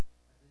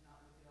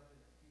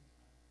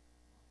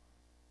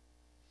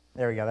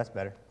There we go, that's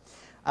better.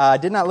 I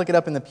did not look it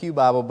up in the Pew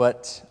Bible,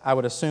 but I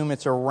would assume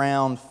it's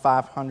around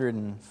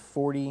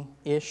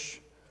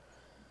 540-ish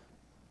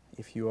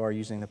if you are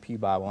using the Pew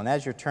Bible. And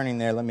as you're turning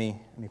there, let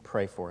me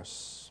pray for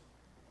us.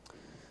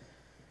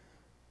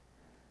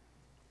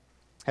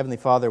 Heavenly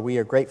Father, we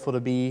are grateful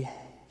to be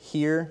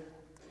here,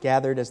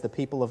 gathered as the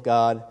people of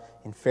God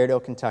in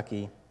Fairdale,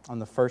 Kentucky, on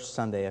the first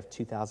Sunday of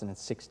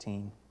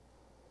 2016.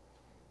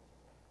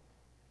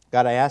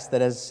 God, I ask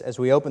that as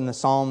we open the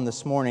psalm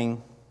this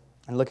morning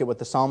and look at what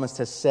the psalmist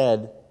has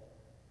said,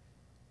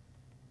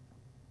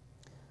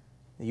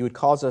 that you would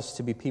cause us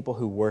to be people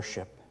who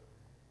worship,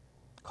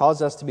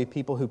 cause us to be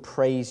people who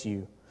praise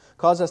you,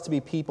 cause us to be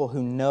people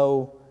who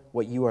know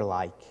what you are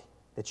like,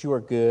 that you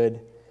are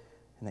good,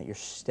 and that your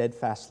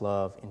steadfast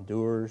love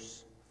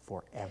endures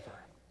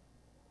forever.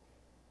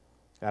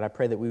 God, I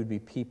pray that we would be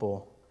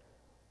people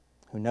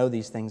who know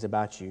these things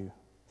about you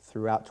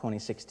throughout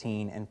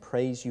 2016 and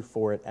praise you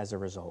for it as a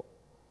result.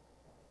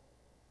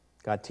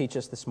 God, teach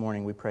us this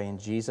morning, we pray in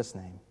Jesus'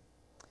 name.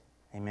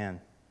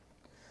 Amen.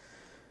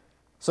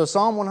 So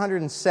Psalm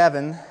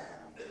 107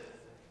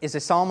 is a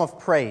psalm of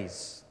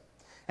praise.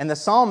 And the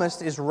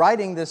psalmist is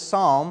writing this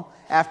psalm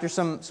after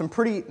some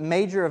pretty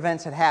major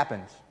events had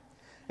happened.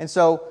 And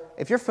so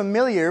if you're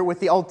familiar with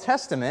the Old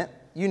Testament,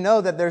 you know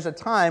that there's a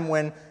time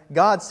when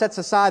God sets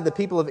aside the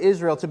people of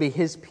Israel to be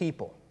His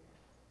people.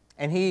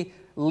 And He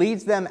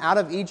leads them out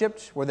of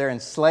Egypt, where they're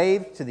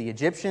enslaved to the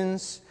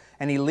Egyptians,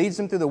 and He leads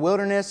them through the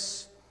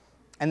wilderness.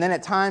 And then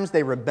at times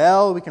they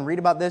rebel. We can read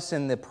about this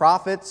in the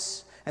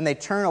prophets, and they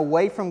turn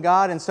away from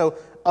God. And so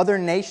other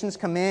nations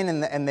come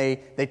in and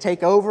they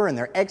take over, and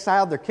they're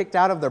exiled. They're kicked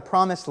out of their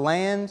promised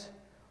land.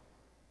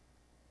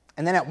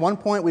 And then at one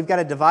point we've got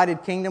a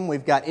divided kingdom.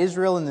 We've got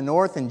Israel in the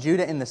north and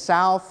Judah in the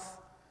south.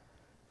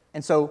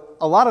 And so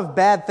a lot of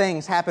bad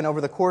things happen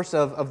over the course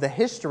of the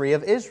history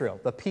of Israel,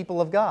 the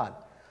people of God.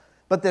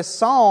 But this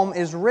psalm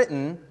is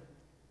written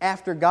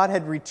after God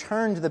had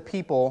returned the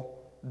people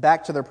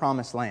back to their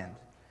promised land.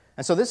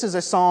 And so this is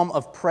a psalm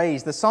of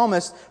praise. The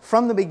psalmist,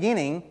 from the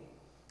beginning,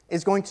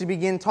 is going to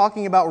begin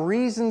talking about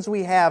reasons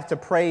we have to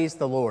praise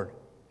the Lord.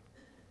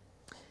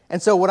 And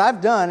so what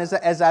I've done is,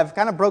 as I've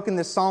kind of broken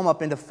this psalm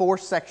up into 4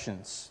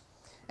 sections,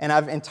 and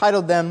I've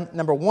entitled them,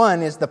 number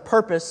 1 is the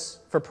purpose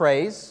for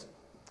praise.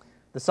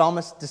 The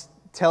psalmist just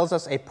tells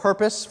us a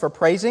purpose for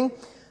praising.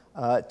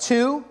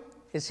 2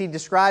 is he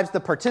describes the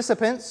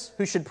participants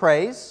who should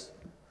praise.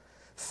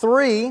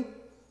 3,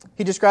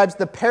 he describes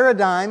the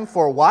paradigm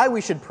for why we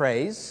should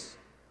praise.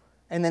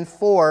 And then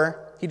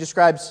 4, he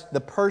describes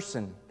the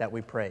person that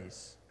we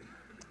praise.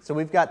 So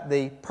we've got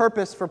the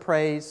purpose for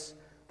praise,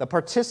 the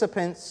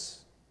participants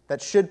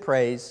that should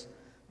praise,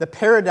 the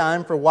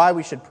paradigm for why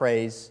we should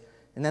praise,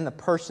 and then the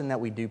person that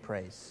we do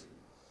praise.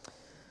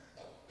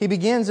 He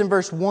begins in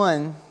verse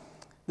 1.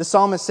 The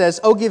psalmist says,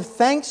 "Oh, give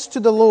thanks to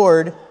the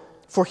Lord,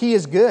 for He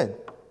is good,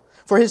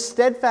 for His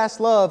steadfast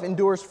love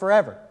endures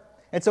forever."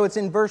 And so it's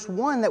in verse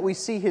 1 that we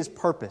see His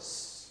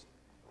purpose.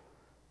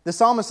 The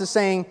psalmist is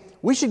saying,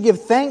 we should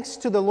give thanks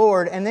to the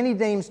Lord, and then he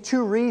names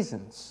 2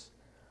 reasons.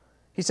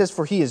 He says,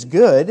 for He is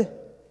good,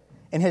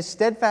 and His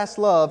steadfast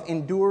love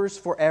endures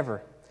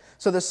forever.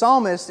 So the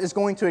psalmist is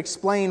going to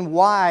explain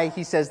why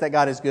he says that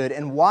God is good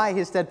and why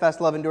His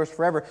steadfast love endures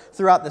forever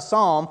throughout the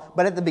psalm.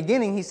 But at the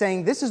beginning, he's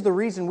saying, this is the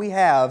reason we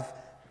have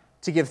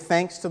to give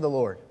thanks to the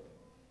Lord.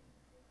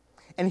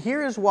 And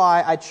here is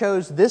why I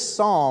chose this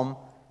psalm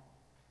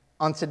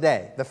on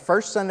today, the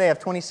first Sunday of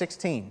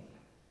 2016,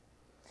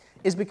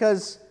 is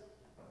because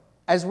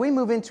as we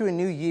move into a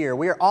new year,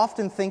 we are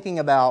often thinking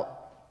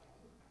about,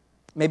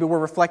 maybe we're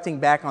reflecting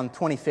back on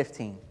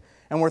 2015,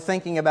 and we're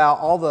thinking about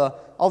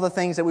all the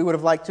things that we would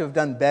have liked to have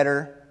done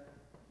better.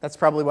 That's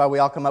probably why we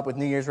all come up with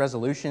New Year's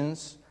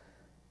resolutions,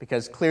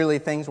 because clearly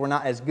things were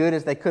not as good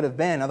as they could have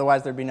been,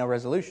 otherwise there'd be no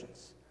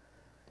resolutions.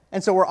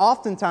 And so we're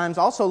oftentimes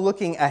also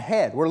looking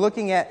ahead. We're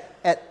looking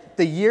at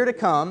the year to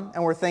come,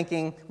 and we're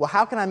thinking, well,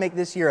 how can I make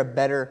this year a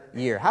better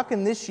year? How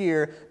can this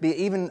year be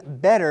even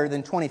better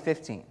than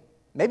 2015?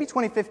 Maybe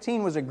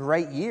 2015 was a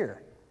great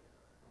year,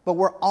 but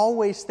we're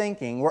always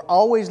thinking, we're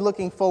always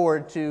looking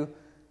forward to,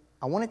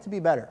 I want it to be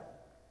better.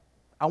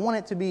 I want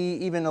it to be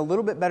even a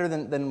little bit better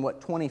than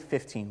what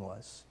 2015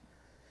 was.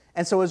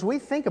 And so as we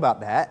think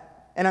about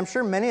that, and I'm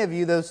sure many of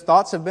you, those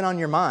thoughts have been on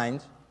your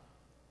mind,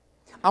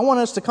 I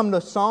want us to come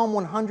to Psalm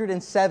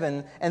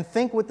 107 and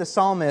think with the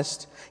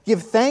psalmist,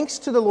 give thanks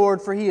to the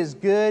Lord, for He is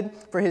good,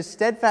 for His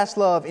steadfast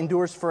love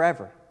endures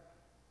forever.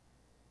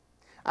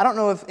 I don't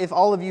know if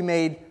all of you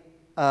made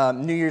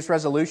New Year's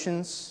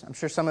resolutions. I'm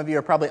sure some of you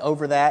are probably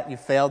over that. You've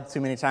failed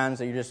too many times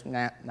that you're just,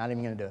 not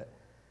even going to do it.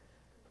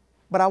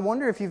 But I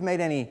wonder if you've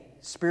made any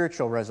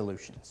spiritual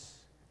resolutions.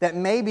 That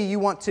maybe you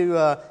want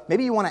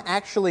to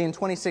actually in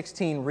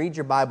 2016 read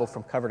your Bible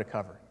from cover to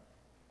cover.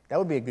 That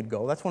would be a good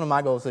goal. That's one of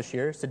my goals this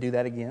year, is to do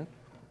that again.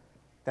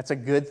 That's a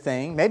good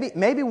thing.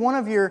 Maybe one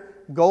of your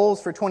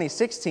goals for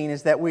 2016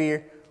 is that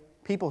we're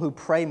people who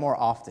pray more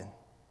often.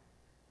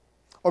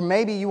 Or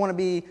maybe you want to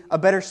be a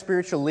better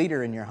spiritual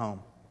leader in your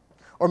home.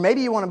 Or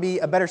maybe you want to be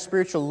a better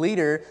spiritual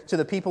leader to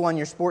the people on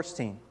your sports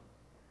team.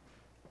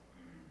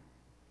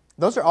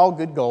 Those are all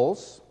good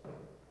goals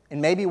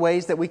and maybe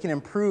ways that we can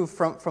improve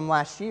from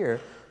last year.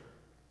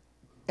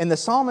 And the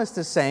psalmist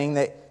is saying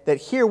that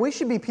here we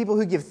should be people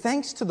who give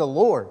thanks to the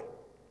Lord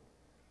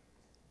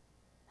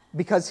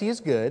because He is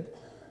good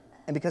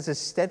and because His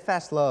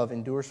steadfast love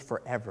endures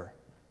forever.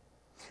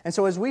 And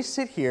so as we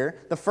sit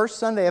here, the first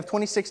Sunday of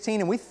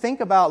 2016, and we think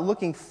about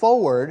looking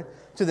forward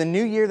to the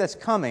new year that's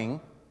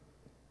coming,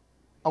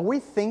 are we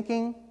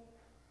thinking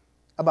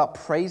about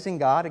praising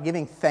God and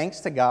giving thanks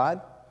to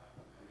God?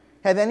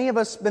 Have any of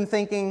us been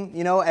thinking,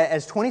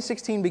 as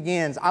 2016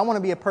 begins, I want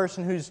to be a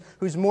person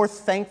who's more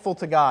thankful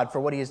to God for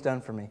what He has done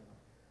for me?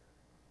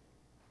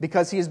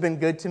 Because He has been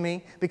good to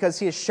me? Because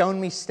He has shown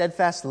me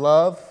steadfast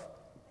love?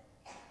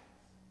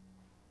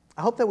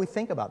 I hope that we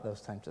think about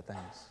those types of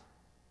things.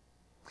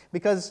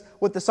 Because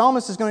what the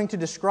psalmist is going to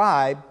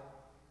describe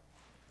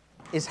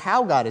is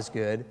how God is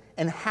good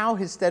and how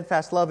His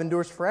steadfast love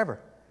endures forever.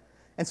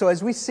 And so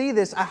as we see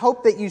this, I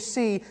hope that you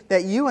see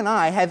that you and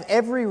I have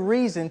every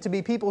reason to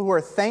be people who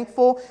are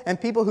thankful and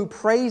people who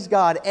praise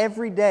God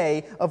every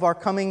day of our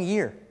coming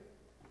year.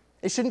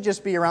 It shouldn't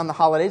just be around the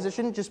holidays. It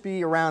shouldn't just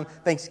be around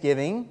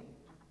Thanksgiving.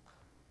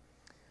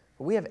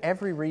 But we have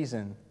every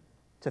reason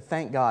to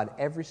thank God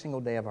every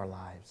single day of our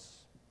lives.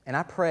 And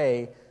I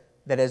pray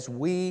that as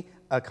we,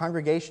 a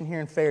congregation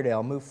here in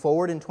Fairdale, move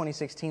forward in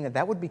 2016,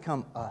 that would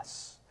become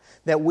us.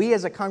 That we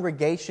as a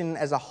congregation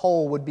as a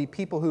whole would be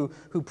people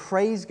who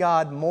praise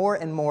God more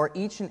and more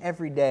each and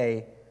every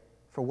day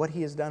for what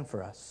He has done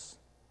for us.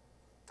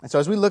 And so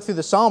as we look through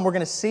the psalm, we're going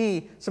to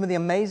see some of the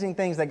amazing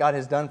things that God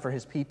has done for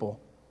His people.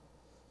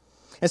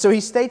 And so he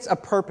states a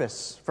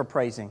purpose for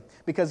praising.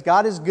 Because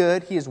God is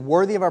good, He is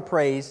worthy of our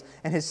praise,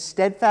 and His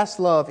steadfast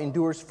love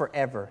endures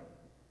forever.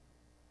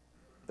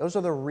 Those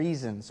are the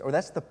reasons, or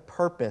that's the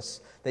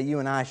purpose that you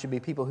and I should be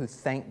people who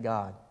thank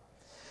God.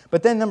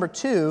 But then number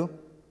 2,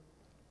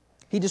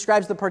 he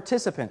describes the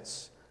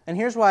participants. And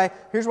here's why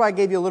I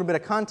gave you a little bit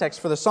of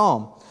context for the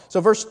psalm. So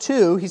verse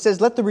 2, he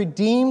says, "Let the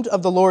redeemed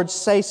of the Lord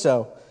say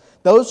so,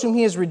 those whom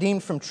He has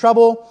redeemed from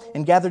trouble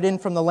and gathered in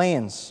from the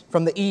lands,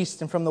 from the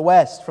east and from the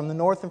west, from the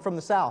north and from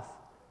the south."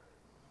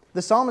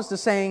 The psalmist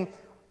is saying,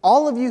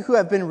 all of you who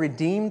have been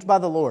redeemed by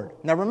the Lord.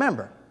 Now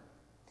remember,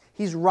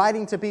 he's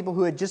writing to people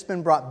who had just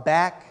been brought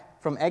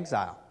back from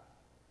exile.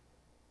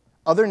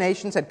 Other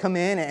nations had come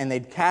in and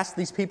they'd cast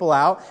these people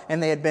out,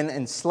 and they had been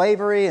in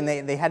slavery, and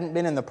they hadn't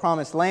been in the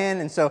promised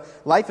land, and so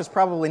life is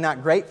probably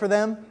not great for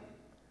them.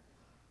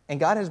 And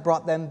God has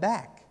brought them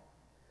back.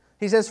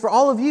 He says, for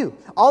all of you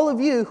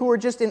who are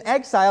just in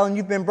exile and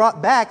you've been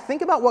brought back,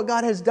 think about what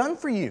God has done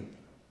for you.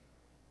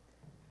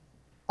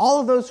 All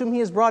of those whom He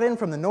has brought in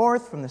from the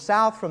north, from the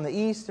south, from the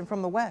east, and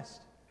from the west.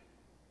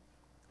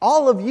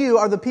 All of you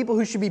are the people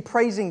who should be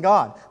praising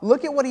God.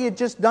 Look at what He had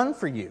just done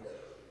for you,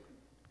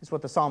 is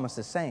what the psalmist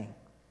is saying.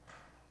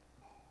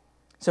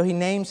 So he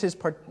names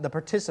the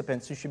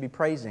participants who should be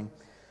praising.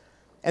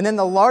 And then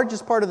the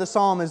largest part of the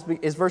psalm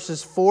is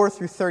verses 4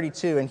 through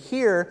 32. And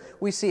here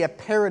we see a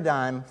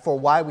paradigm for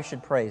why we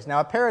should praise. Now,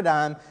 a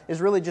paradigm is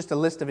really just a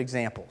list of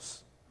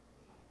examples.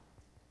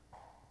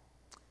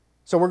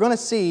 So we're going to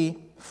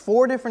see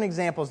 4 different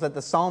examples that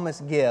the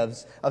psalmist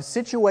gives of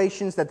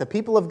situations that the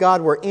people of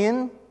God were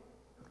in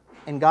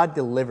and God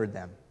delivered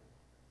them.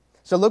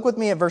 So look with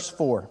me at verse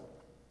 4.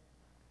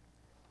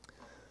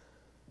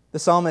 The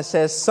psalmist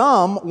says,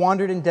 "Some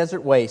wandered in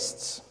desert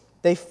wastes.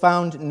 They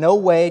found no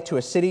way to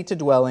a city to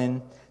dwell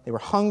in. They were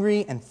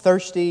hungry and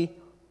thirsty.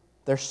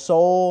 Their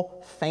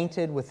soul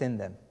fainted within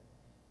them."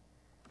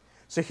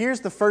 So here's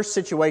the first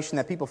situation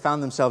that people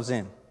found themselves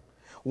in.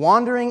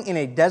 Wandering in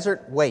a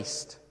desert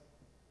waste.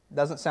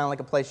 Doesn't sound like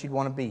a place you'd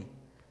want to be.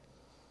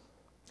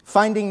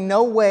 Finding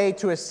no way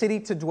to a city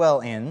to dwell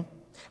in.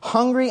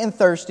 Hungry and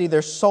thirsty,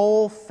 their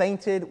soul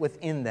fainted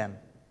within them.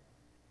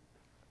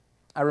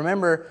 I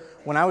remember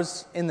when I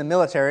was in the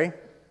military,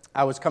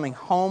 I was coming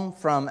home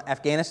from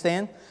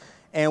Afghanistan,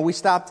 and we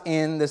stopped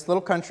in this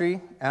little country,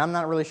 and I'm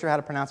not really sure how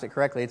to pronounce it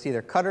correctly. It's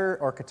either Qatar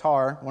or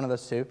Qatar, one of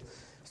those two.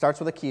 Starts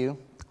with a Q.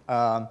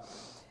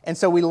 And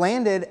so we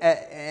landed,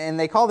 and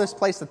they call this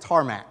place the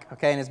tarmac,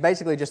 okay? And it's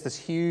basically just this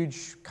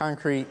huge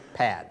concrete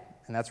pad,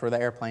 and that's where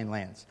the airplane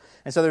lands.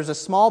 And so there's a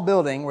small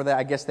building where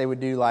I guess they would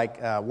do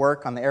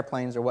work on the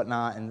airplanes or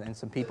whatnot, and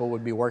some people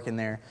would be working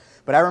there.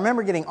 But I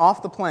remember getting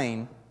off the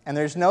plane, and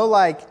there's no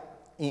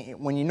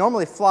when you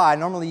normally fly,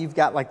 normally you've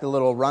got the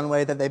little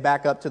runway that they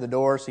back up to the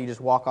door, so you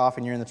just walk off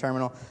and you're in the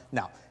terminal.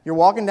 No, you're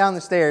walking down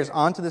the stairs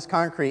onto this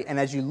concrete, and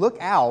as you look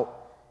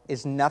out,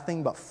 is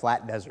nothing but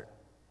flat desert.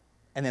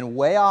 And then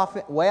way off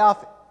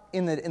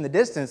in the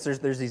distance,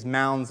 there's these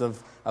mounds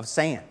of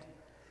sand.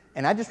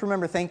 And I just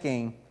remember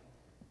thinking,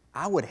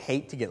 I would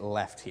hate to get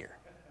left here.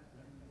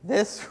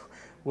 This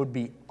would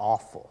be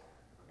awful.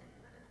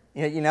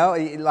 You know,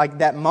 like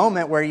that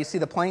moment where you see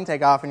the plane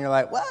take off and you're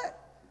like, what?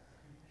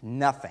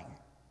 Nothing.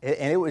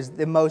 And it was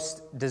the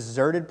most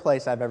deserted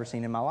place I've ever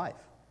seen in my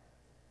life.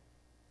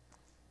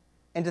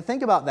 And to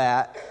think about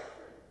that,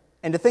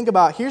 and to think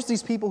about, here's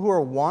these people who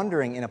are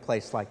wandering in a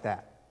place like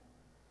that.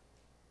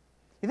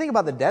 You think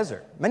about the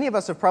desert. Many of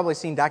us have probably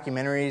seen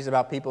documentaries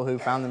about people who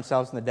found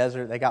themselves in the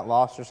desert. They got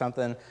lost or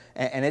something.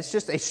 And it's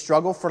just a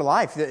struggle for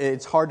life.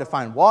 It's hard to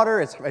find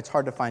water. It's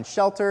hard to find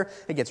shelter.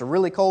 It gets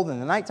really cold in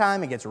the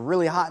nighttime. It gets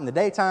really hot in the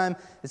daytime.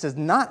 This is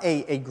not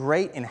a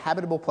great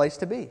inhabitable place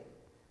to be.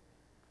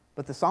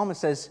 But the psalmist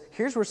says,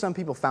 here's where some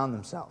people found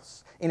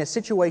themselves, in a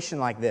situation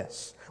like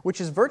this, which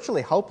is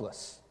virtually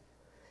hopeless.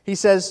 He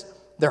says,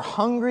 they're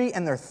hungry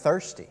and they're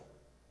thirsty.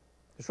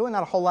 There's really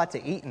not a whole lot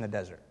to eat in the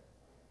desert.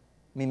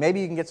 I mean, maybe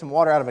you can get some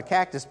water out of a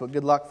cactus, but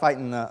good luck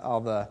fighting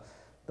all the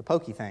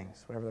pokey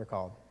things, whatever they're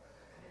called.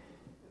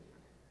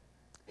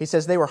 He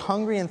says they were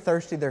hungry and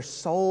thirsty. Their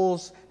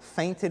souls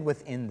fainted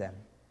within them,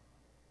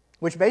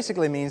 which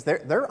basically means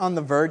they're on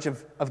the verge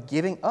of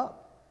giving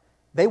up.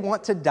 They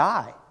want to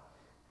die.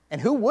 And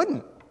who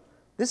wouldn't?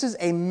 This is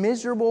a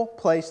miserable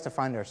place to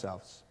find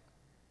ourselves.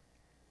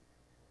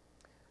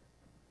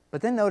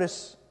 But then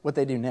notice what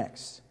they do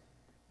next.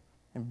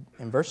 In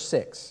verse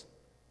 6.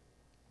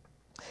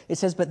 It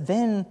says, but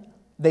then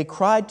they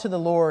cried to the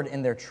Lord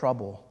in their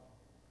trouble,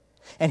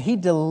 and He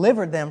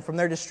delivered them from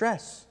their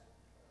distress.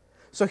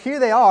 So here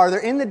they are. They're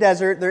in the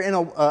desert. They're in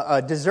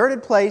a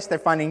deserted place. They're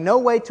finding no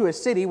way to a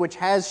city which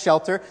has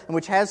shelter and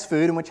which has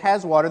food and which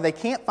has water. They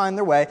can't find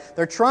their way.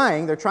 They're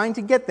trying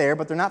to get there,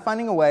 but they're not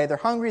finding a way. They're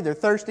hungry. They're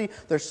thirsty.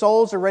 Their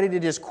souls are ready to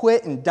just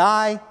quit and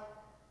die.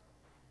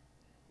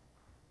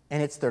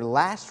 And it's their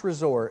last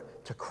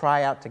resort to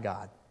cry out to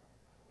God.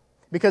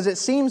 Because it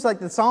seems like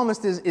the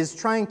psalmist is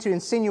trying to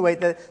insinuate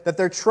that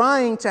they're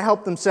trying to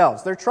help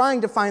themselves. They're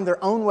trying to find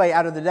their own way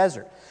out of the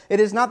desert. It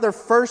is not their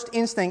first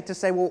instinct to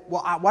say, well,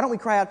 why don't we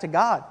cry out to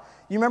God?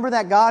 You remember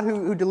that God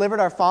who delivered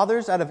our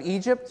fathers out of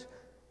Egypt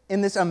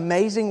in this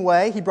amazing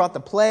way? He brought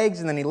the plagues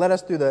and then He led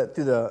us through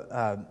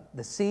the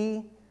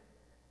sea.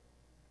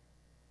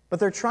 But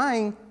they're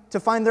trying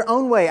to find their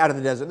own way out of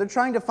the desert. They're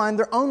trying to find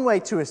their own way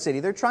to a city.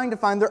 They're trying to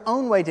find their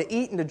own way to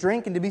eat and to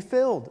drink and to be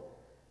filled.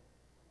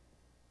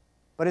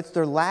 But it's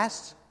their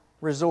last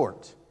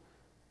resort.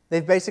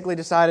 They've basically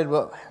decided,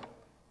 well,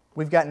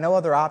 we've got no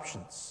other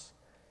options.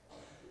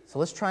 So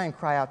let's try and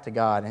cry out to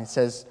God. And it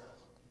says,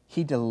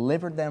 He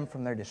delivered them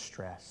from their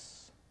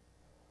distress.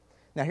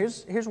 Now,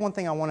 here's one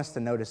thing I want us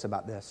to notice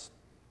about this.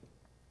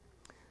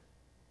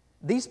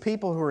 These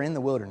people who are in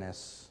the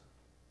wilderness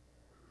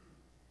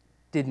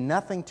did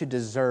nothing to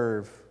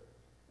deserve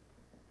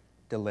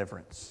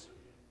deliverance.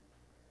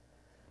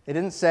 It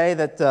didn't say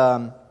that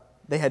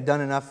they had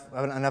done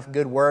enough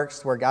good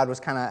works where God was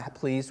kind of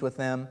pleased with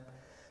them.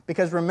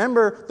 Because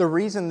remember the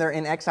reason they're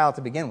in exile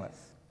to begin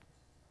with.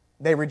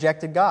 They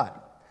rejected God.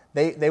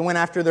 They went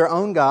after their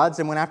own gods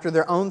and went after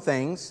their own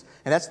things.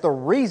 And that's the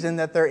reason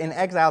that they're in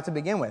exile to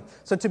begin with.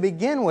 So to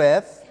begin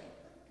with,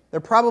 they're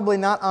probably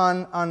not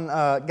on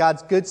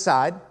God's good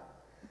side.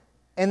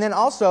 And then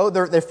also,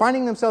 they're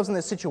finding themselves in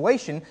this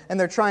situation and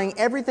they're trying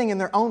everything in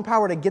their own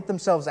power to get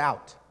themselves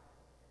out.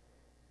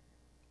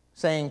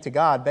 Saying to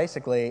God,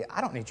 basically,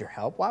 I don't need your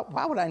help.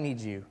 Why would I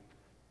need you?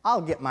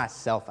 I'll get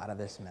myself out of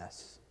this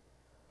mess.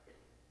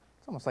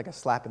 It's almost like a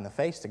slap in the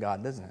face to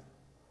God, doesn't it?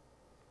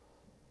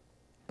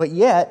 But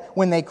yet,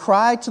 when they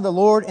cry to the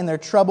Lord in their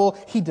trouble,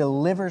 He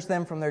delivers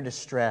them from their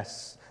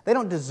distress. They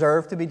don't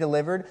deserve to be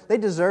delivered. They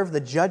deserve the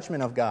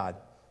judgment of God.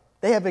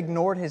 They have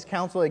ignored His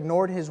counsel,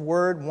 ignored His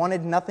word,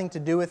 wanted nothing to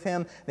do with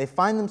Him. They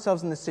find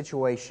themselves in this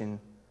situation.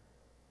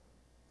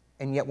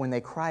 And yet when they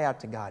cry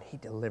out to God, He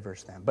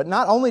delivers them. But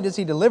not only does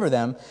He deliver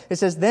them, it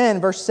says then,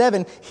 verse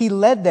 7, He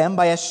led them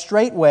by a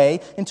straight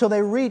way until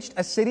they reached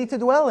a city to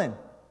dwell in.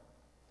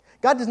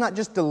 God does not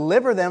just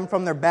deliver them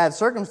from their bad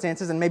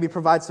circumstances and maybe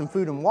provide some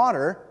food and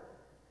water.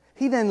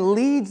 He then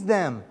leads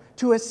them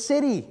to a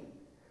city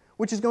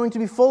which is going to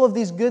be full of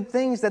these good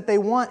things that they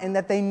want and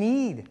that they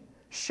need.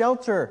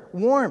 Shelter,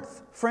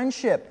 warmth,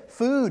 friendship,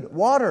 food,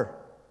 water.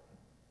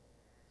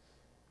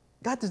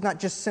 God does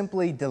not just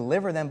simply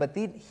deliver them, but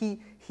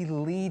He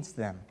leads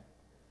them.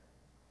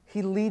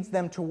 He leads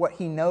them to what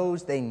He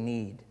knows they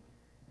need.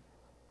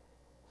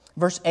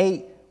 Verse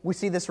 8, we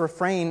see this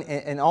refrain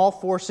in all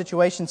four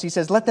situations. He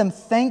says, let them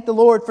thank the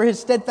Lord for His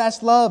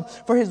steadfast love,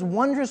 for His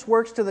wondrous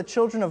works to the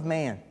children of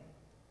man.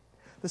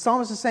 The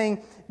psalmist is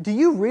saying, do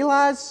you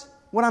realize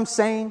what I'm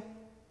saying?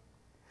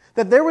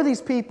 That there were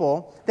these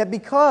people that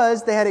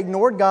because they had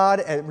ignored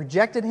God and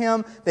rejected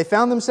Him, they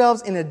found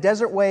themselves in a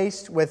desert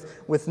waste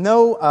with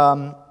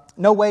no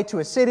way to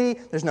a city.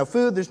 There's no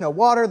food, there's no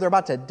water. They're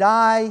about to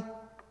die.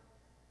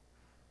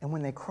 And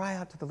when they cry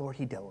out to the Lord,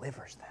 He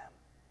delivers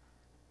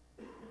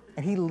them.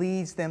 And He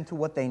leads them to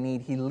what they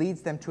need. He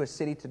leads them to a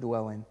city to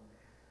dwell in.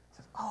 He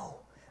says, oh,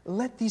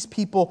 let these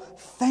people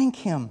thank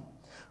Him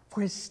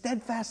for His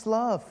steadfast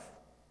love,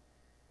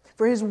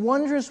 for His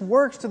wondrous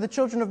works to the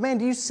children of man.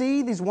 Do you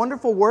see these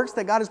wonderful works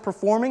that God is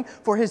performing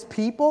for His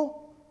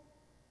people?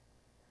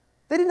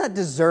 They did not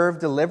deserve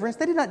deliverance.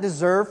 They did not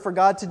deserve for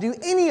God to do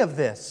any of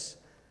this.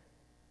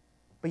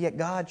 But yet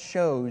God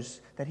shows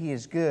that He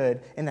is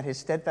good and that His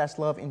steadfast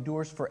love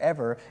endures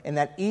forever, and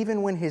that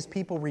even when His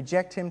people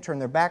reject Him, turn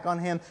their back on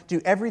Him, do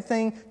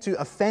everything to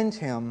offend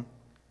Him,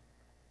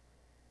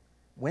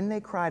 when they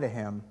cry to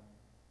Him,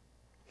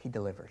 He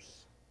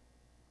delivers.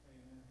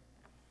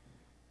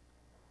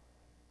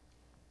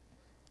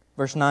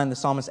 Verse 9, the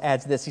psalmist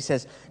adds this. He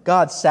says,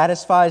 God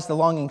satisfies the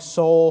longing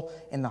soul,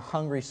 and the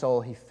hungry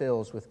soul He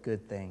fills with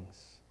good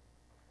things.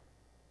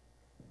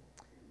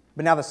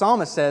 But now the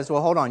psalmist says,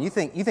 well, hold on. You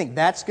think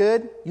that's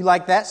good? You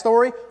like that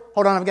story?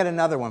 Hold on, I've got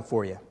another one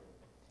for you.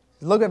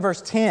 Look at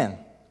verse 10.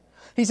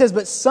 He says,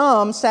 but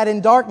some sat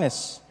in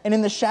darkness and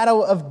in the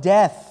shadow of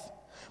death,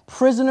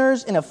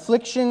 prisoners in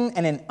affliction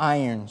and in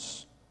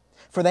irons.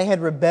 For they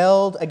had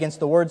rebelled against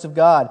the words of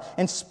God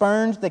and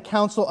spurned the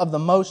counsel of the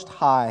Most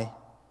High.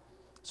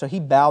 So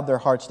He bowed their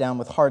hearts down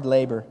with hard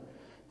labor.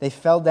 They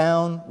fell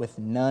down with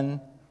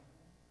none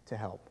to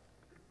help.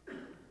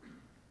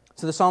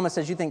 So the psalmist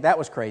says, you think that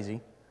was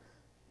crazy?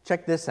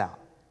 Check this out.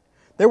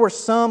 There were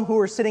some who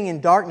were sitting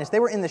in darkness. They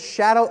were in the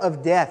shadow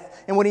of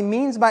death. And what he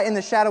means by in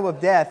the shadow of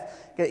death,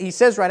 he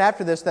says right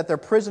after this that they're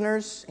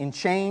prisoners in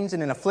chains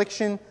and in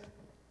affliction.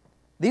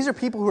 These are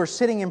people who are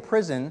sitting in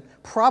prison,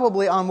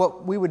 probably on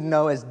what we would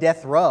know as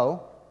death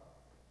row,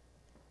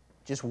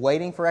 just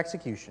waiting for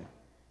execution.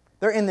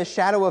 They're in the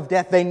shadow of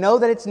death. They know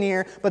that it's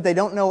near, but they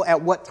don't know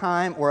at what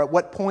time or at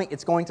what point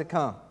it's going to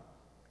come.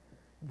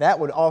 That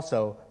would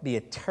also be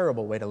a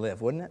terrible way to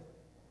live, wouldn't it?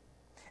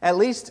 At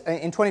least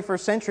in 21st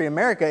century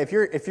America, if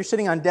you're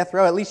sitting on death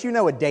row, at least you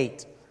know a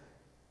date,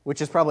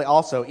 which is probably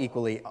also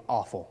equally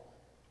awful.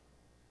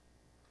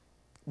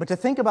 But to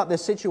think about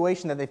this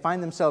situation that they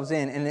find themselves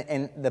in,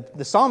 and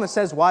the psalmist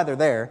says why they're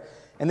there,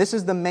 and this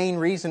is the main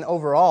reason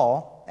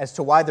overall as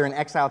to why they're in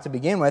exile to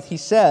begin with. He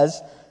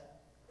says,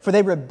 for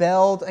they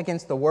rebelled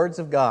against the words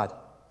of God.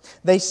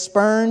 They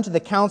spurned the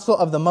counsel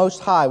of the Most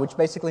High, which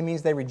basically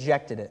means they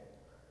rejected it.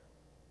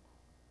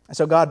 And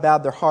so God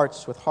bowed their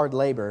hearts with hard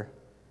labor.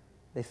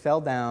 They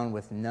fell down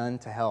with none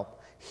to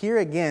help. Here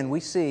again, we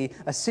see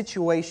a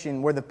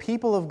situation where the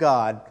people of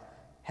God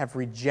have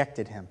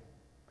rejected Him.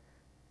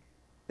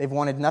 They've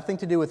wanted nothing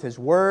to do with His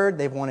word.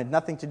 They've wanted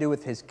nothing to do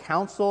with His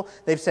counsel.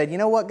 They've said, you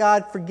know what,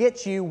 God,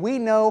 forget you. We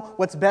know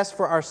what's best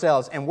for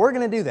ourselves, and we're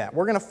going to do that.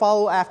 We're going to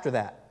follow after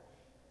that.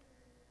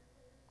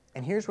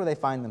 And here's where they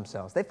find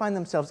themselves. They find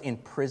themselves in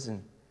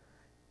prison,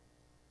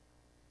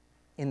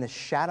 in the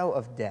shadow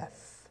of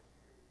death.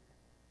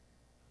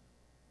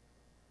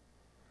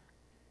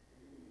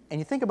 And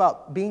you think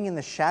about being in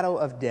the shadow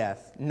of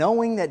death,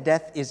 knowing that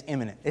death is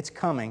imminent. It's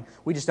coming.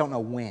 We just don't know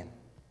when.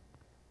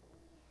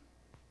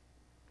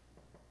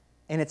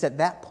 And it's at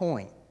that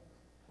point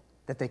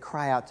that they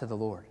cry out to the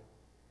Lord.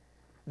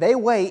 They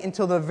wait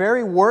until the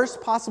very worst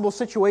possible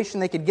situation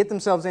they could get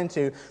themselves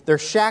into. They're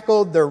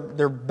shackled,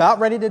 they're about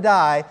ready to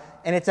die,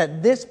 and it's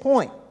at this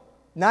point,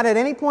 not at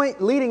any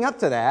point leading up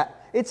to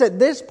that, it's at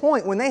this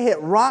point when they hit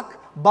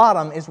rock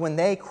bottom is when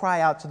they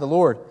cry out to the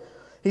Lord.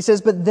 He says,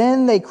 but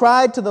then they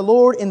cried to the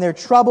Lord in their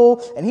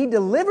trouble, and He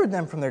delivered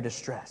them from their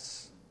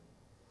distress.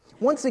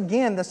 Once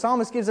again, the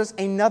psalmist gives us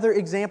another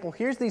example.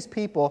 Here's these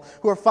people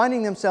who are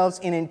finding themselves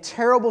in a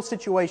terrible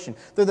situation.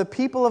 They're the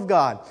people of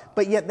God,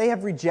 but yet they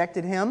have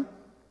rejected Him.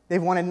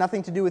 They've wanted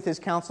nothing to do with His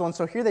counsel, and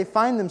so here they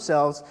find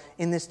themselves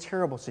in this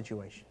terrible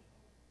situation.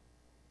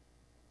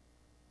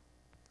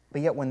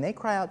 But yet when they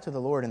cry out to the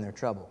Lord in their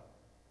trouble,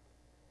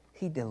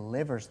 He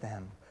delivers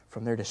them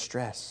from their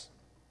distress.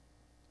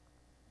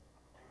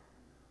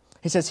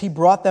 He says, He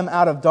brought them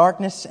out of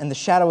darkness and the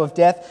shadow of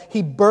death.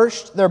 He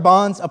burst their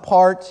bonds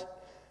apart.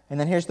 And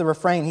then here's the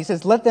refrain. He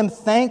says, let them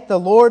thank the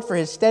Lord for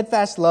His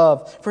steadfast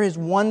love, for His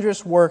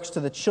wondrous works to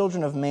the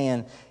children of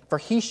man. For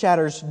He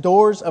shatters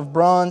doors of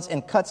bronze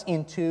and cuts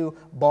in two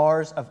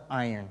bars of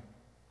iron.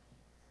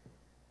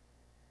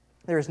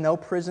 There is no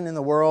prison in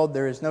the world,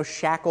 there is no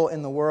shackle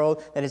in the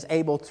world that is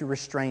able to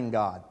restrain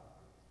God.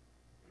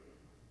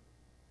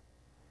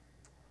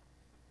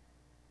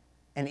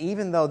 And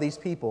even though these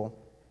people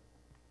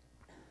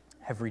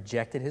have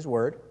rejected His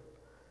word,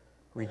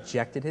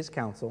 rejected His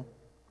counsel,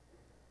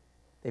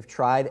 they've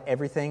tried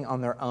everything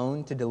on their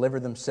own to deliver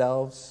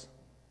themselves.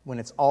 When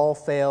it's all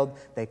failed,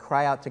 they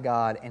cry out to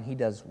God, and He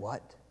does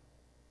what?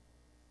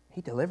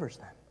 He delivers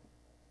them.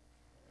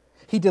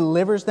 He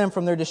delivers them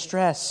from their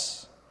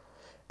distress.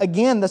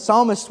 Again, the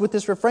psalmist with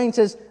this refrain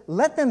says,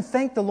 let them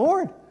thank the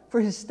Lord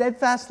for His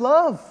steadfast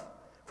love,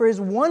 for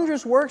His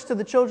wondrous works to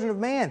the children of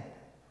man.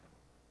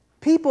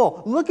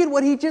 People, look at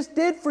what He just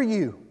did for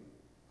you.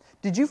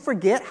 Did you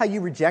forget how you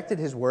rejected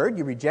His word?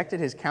 You rejected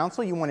His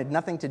counsel. You wanted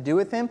nothing to do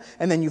with Him.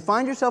 And then you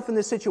find yourself in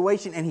this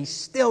situation and He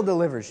still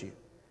delivers you.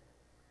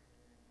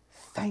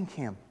 Thank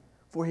Him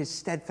for His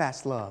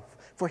steadfast love,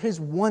 for His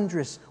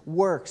wondrous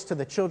works to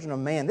the children of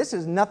man. This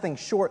is nothing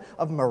short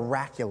of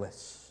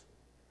miraculous.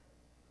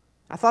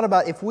 I thought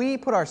about if we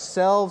put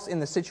ourselves in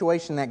the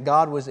situation that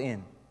God was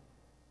in,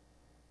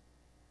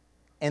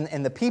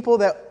 and the people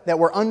that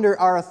were under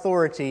our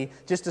authority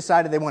just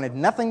decided they wanted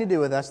nothing to do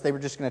with us. They were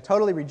just going to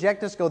totally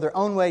reject us, go their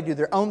own way, do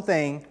their own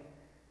thing.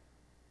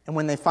 And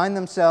when they find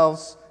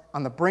themselves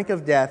on the brink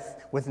of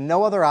death with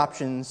no other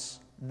options,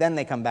 then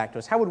they come back to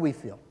us. How would we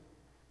feel?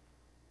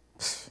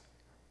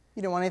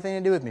 You don't want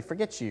anything to do with me.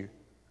 Forget you.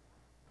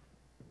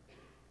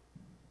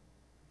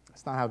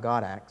 That's not how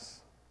God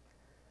acts.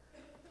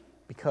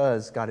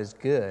 Because God is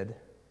good,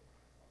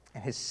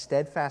 and His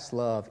steadfast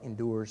love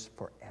endures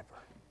forever.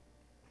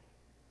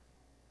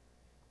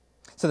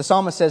 So the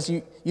psalmist says,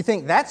 you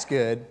think that's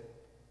good?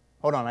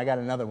 Hold on, I got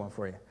another one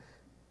for you.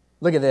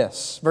 Look at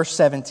this, verse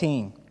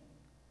 17.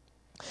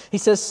 He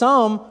says,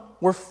 some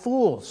were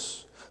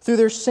fools through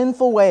their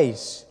sinful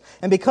ways,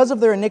 and because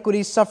of their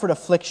iniquities suffered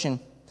affliction.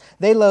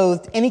 They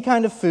loathed any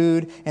kind of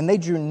food, and they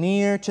drew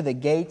near to the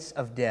gates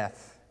of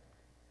death.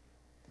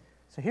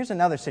 So here's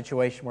another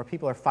situation where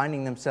people are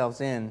finding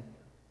themselves in.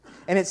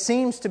 And it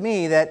seems to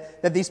me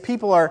that these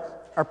people are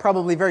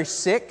probably very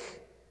sick.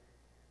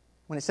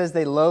 When it says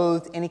they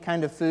loathed any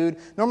kind of food,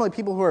 normally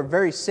people who are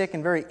very sick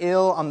and very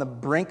ill on the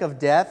brink of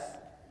death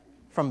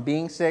from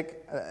being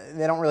sick,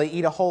 they don't really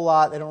eat a whole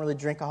lot, they don't really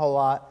drink a whole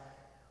lot.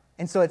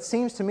 And so it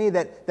seems to me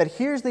that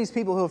here's these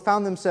people who have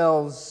found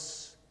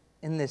themselves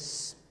in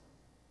this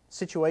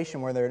situation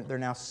where they're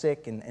now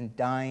sick and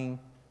dying.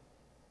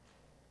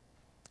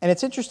 And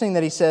it's interesting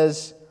that he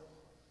says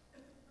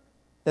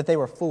that they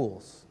were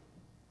fools.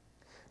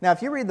 Now,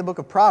 if you read the book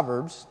of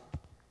Proverbs,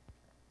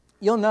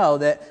 you'll know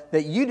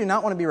that you do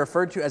not want to be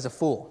referred to as a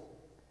fool.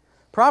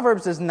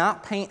 Proverbs does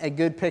not paint a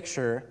good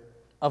picture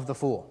of the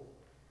fool.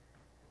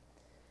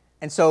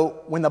 And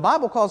so when the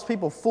Bible calls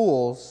people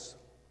fools,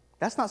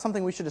 that's not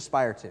something we should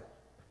aspire to.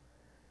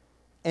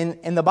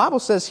 And the Bible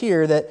says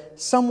here that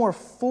some were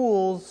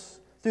fools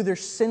through their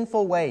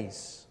sinful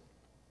ways.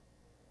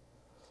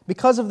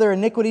 Because of their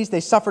iniquities,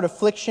 they suffered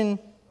affliction.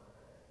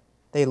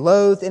 They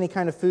loathed any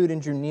kind of food and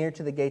drew near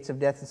to the gates of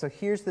death. And so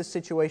here's this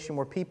situation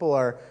where people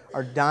are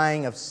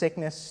dying of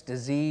sickness,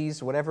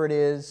 disease, whatever it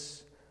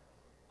is.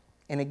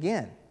 And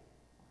again,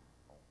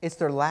 it's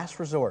their last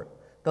resort.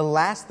 The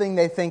last thing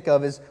they think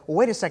of is, well,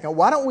 wait a second,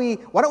 why don't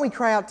we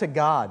cry out to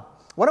God?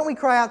 Why don't we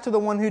cry out to the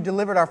one who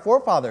delivered our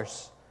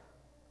forefathers?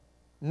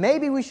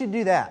 Maybe we should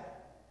do that.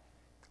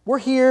 We're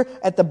here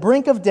at the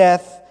brink of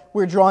death.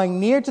 We're drawing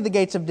near to the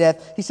gates of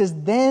death. He says,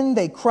 then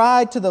they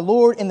cried to the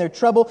Lord in their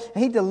trouble,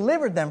 and He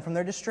delivered them from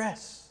their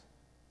distress.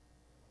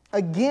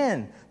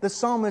 Again, the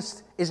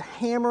psalmist is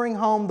hammering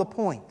home the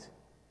point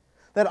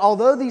that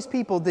although these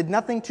people did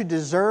nothing to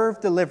deserve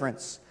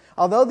deliverance,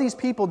 although these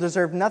people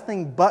deserved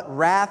nothing but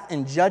wrath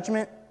and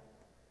judgment,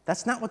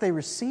 that's not what they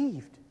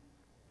received.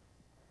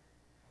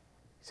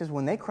 He says,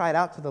 when they cried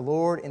out to the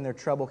Lord in their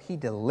trouble, He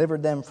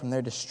delivered them from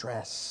their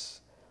distress.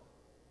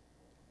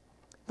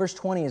 Verse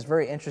 20 is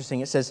very interesting.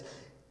 It says,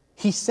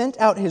 He sent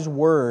out His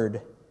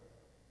word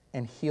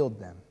and healed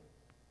them.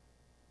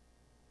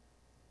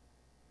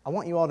 I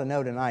want you all to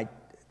know tonight,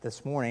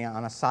 this morning,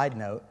 on a side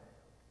note,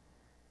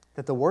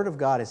 that the Word of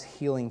God is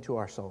healing to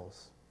our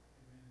souls.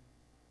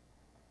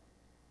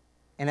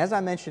 And as I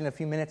mentioned a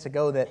few minutes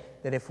ago, that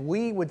if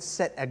we would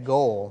set a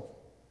goal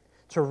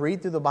to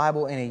read through the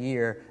Bible in a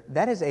year,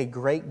 that is a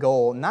great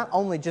goal, not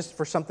only just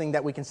for something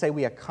that we can say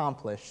we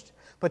accomplished,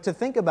 but to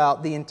think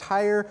about the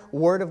entire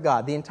Word of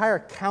God, the entire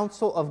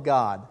counsel of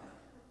God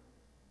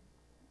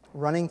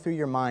running through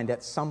your mind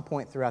at some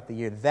point throughout the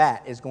year.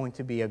 That is going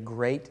to be a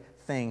great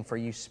thing for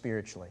you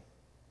spiritually.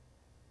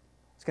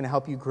 It's going to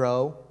help you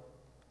grow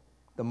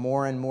the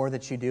more and more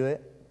that you do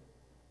it.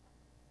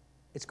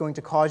 It's going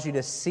to cause you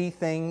to see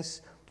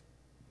things,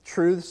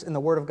 truths in the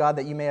Word of God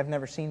that you may have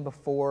never seen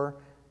before.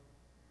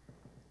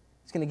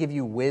 It's going to give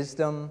you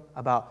wisdom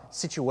about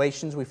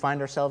situations we find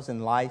ourselves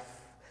in life.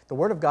 The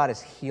Word of God is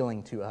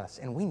healing to us,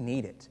 and we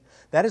need it.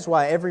 That is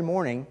why every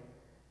morning,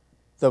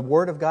 the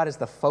Word of God is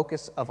the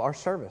focus of our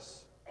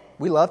service.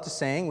 We love to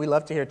sing. We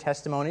love to hear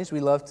testimonies. We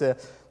love to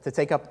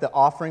take up the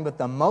offering. But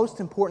the most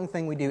important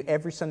thing we do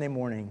every Sunday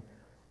morning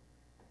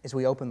is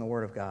we open the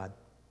Word of God.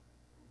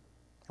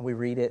 And we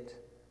read it.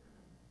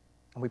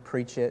 And we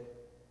preach it.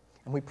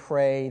 And we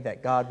pray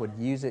that God would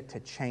use it to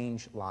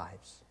change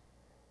lives.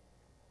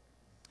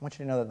 I want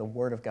you to know that the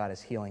Word of God is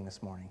healing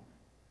this morning.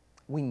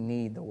 We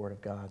need the Word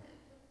of God.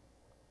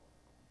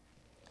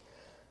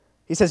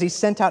 He says He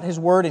sent out His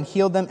word and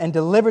healed them and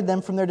delivered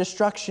them from their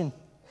destruction.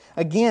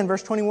 Again,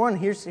 verse 21,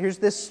 here's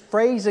this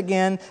phrase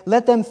again.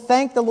 Let them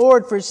thank the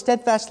Lord for His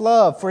steadfast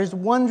love, for His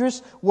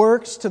wondrous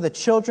works to the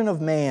children of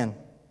man.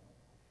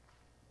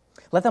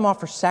 Let them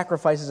offer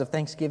sacrifices of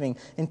thanksgiving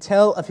and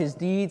tell of His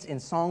deeds in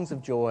songs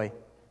of joy.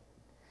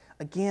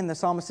 Again, the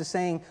psalmist is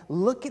saying,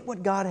 look at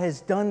what God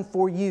has done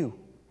for you.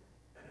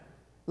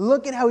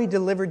 Look at how He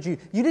delivered you.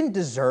 You didn't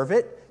deserve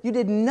it. You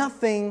did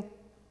nothing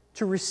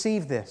to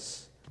receive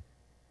this.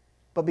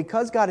 But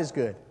because God is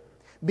good,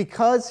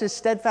 because His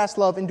steadfast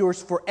love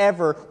endures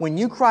forever, when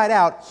you cried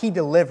out, He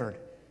delivered.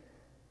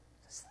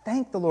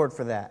 Thank the Lord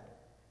for that.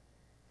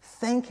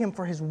 Thank Him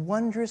for His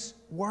wondrous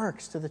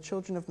works to the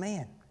children of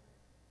man.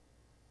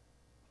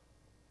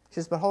 He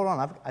says, but hold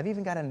on, I've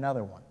even got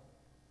another one.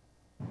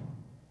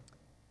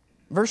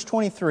 Verse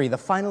 23, the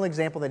final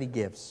example that he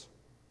gives.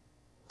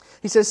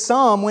 He says,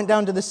 some went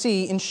down to the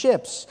sea in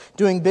ships,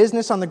 doing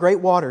business on the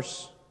great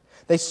waters.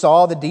 They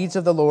saw the deeds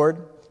of the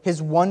Lord,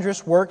 His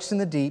wondrous works in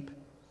the deep.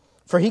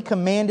 For he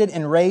commanded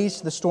and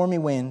raised the stormy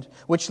wind,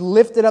 which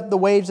lifted up the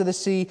waves of the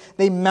sea.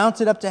 They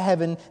mounted up to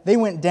heaven. They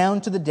went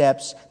down to the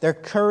depths. Their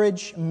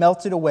courage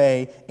melted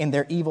away in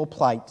their evil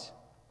plight.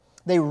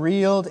 They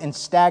reeled and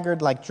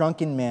staggered like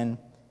drunken men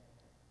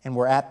and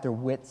were at their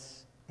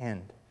wits'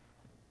 end.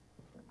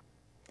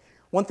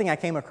 One thing I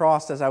came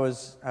across as I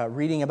was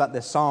reading about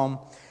this psalm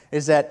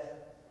is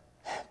that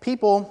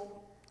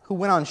people who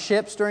went on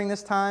ships during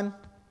this time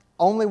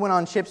only went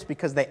on ships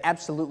because they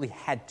absolutely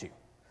had to.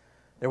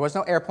 There was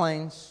no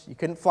airplanes. You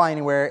couldn't fly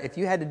anywhere. If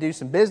you had to do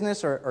some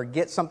business or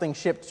get something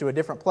shipped to a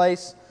different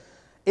place,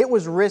 it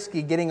was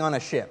risky getting on a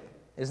ship.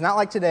 It's not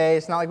like today.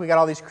 It's not like we got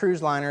all these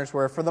cruise liners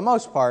where, for the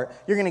most part,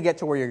 you're going to get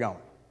to where you're going.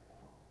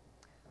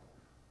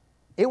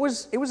 It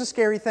was a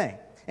scary thing.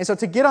 And so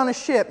to get on a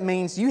ship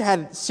means you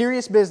had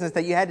serious business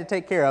that you had to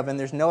take care of, and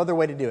there's no other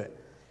way to do it.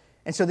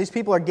 And so these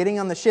people are getting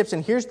on the ships,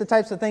 and here's the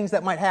types of things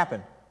that might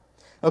happen.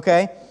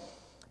 Okay?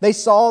 They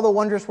saw the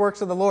wondrous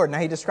works of the Lord. Now,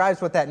 he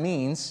describes what that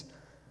means.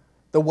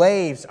 The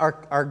waves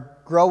are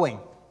growing,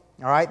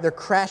 all right? They're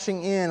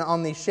crashing in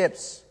on these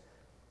ships.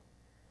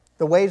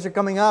 The waves are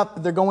coming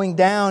up, they're going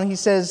down. He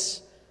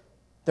says,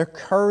 their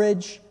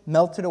courage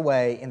melted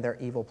away in their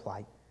evil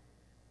plight.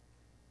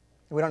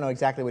 We don't know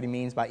exactly what he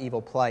means by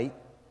evil plight.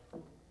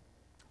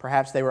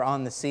 Perhaps they were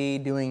on the sea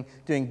doing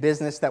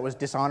business that was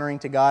dishonoring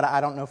to God.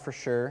 I don't know for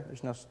sure.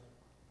 There's no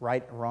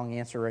right or wrong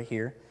answer right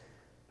here.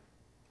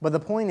 But the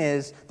point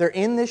is, they're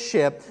in this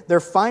ship, they're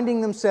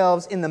finding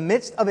themselves in the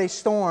midst of a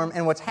storm,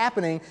 and what's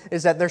happening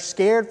is that they're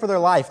scared for their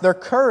life. Their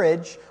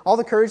courage, all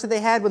the courage that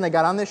they had when they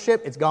got on this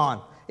ship, it's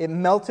gone. It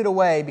melted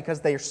away because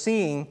they are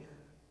seeing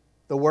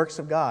the works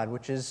of God,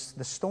 which is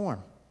the storm.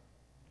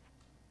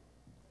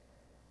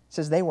 It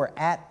says they were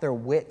at their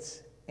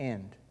wits'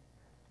 end.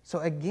 So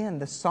again,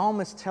 the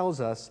psalmist tells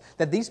us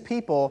that these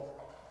people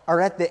are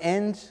at the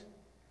end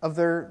of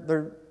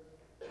their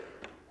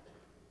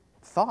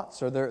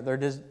thoughts or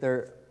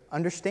their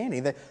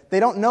understanding.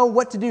 They don't know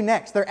what to do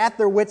next. They're at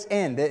their wits'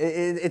 end.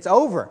 It's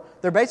over.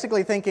 They're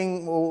basically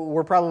thinking, well,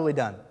 we're probably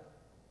done.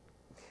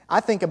 I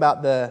think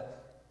about the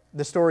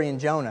story in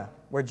Jonah,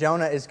 where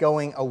Jonah is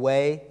going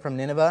away from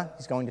Nineveh.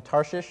 He's going to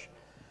Tarshish.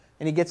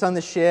 And he gets on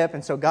the ship,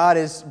 and so God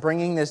is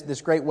bringing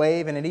this great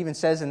wave, and it even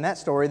says in that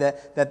story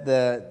that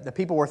the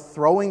people were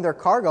throwing their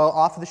cargo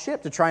off of the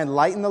ship to try and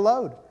lighten the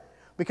load,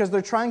 because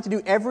they're trying to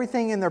do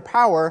everything in their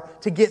power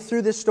to get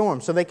through this storm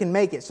so they can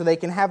make it, so they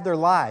can have their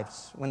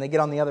lives when they get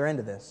on the other end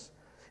of this.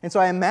 And so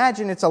I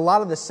imagine it's a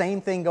lot of the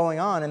same thing going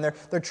on, and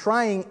they're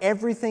trying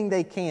everything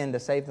they can to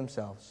save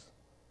themselves.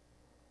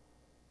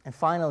 And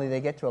finally,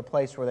 they get to a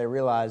place where they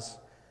realize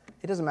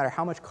it doesn't matter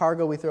how much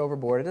cargo we throw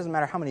overboard. It doesn't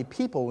matter how many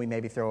people we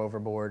maybe throw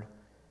overboard.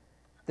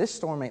 This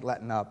storm ain't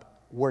letting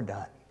up. We're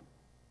done.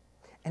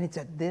 And it's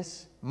at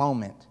this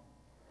moment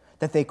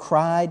that they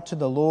cried to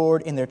the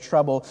Lord in their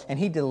trouble, and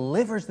He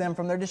delivers them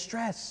from their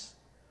distress.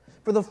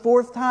 For the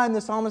fourth time,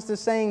 the psalmist is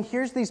saying,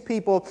 here's these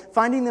people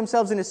finding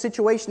themselves in a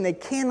situation they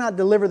cannot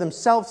deliver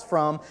themselves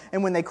from,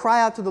 and when they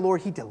cry out to the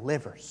Lord, He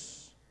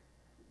delivers.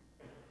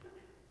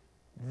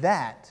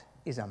 That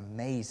is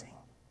amazing.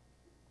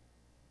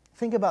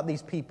 Think about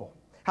these people,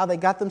 how they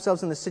got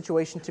themselves in this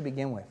situation to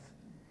begin with.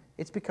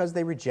 It's because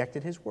they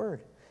rejected His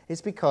word.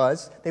 It's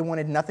because they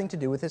wanted nothing to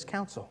do with His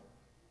counsel.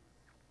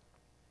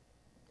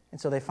 And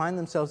so they find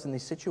themselves in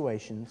these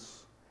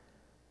situations,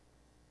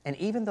 and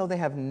even though they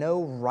have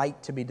no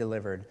right to be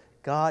delivered,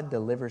 God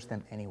delivers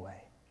them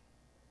anyway.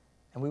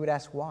 And we would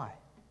ask why?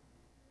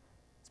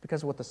 It's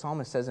because of what the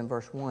psalmist says in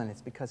verse 1.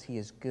 It's because He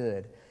is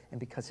good, and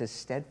because His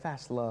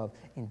steadfast love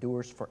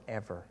endures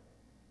forever.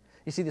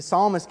 You see, the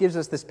psalmist gives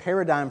us this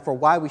paradigm for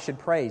why we should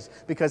praise.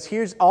 Because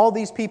here's all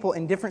these people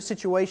in different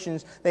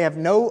situations. They have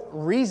no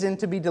reason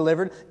to be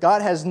delivered.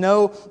 God has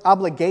no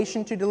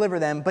obligation to deliver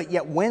them. But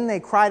yet when they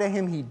cry to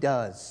Him, He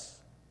does.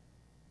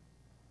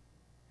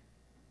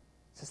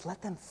 He says,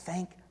 let them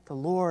thank the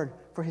Lord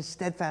for His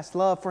steadfast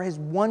love, for His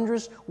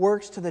wondrous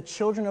works to the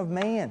children of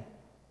man.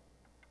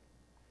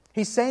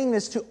 He's saying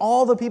this to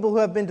all the people who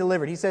have been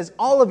delivered. He says,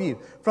 all of you,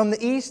 from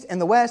the east and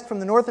the west, from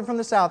the north and from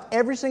the south,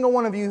 every single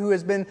one of you who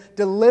has been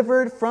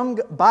delivered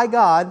by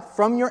God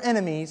from your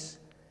enemies,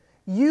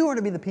 you are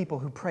to be the people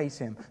who praise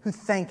Him, who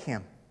thank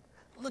Him.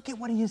 Look at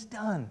what He has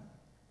done.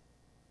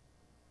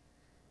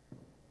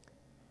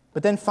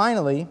 But then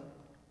finally,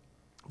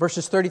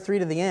 verses 33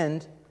 to the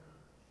end,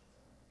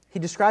 he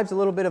describes a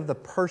little bit of the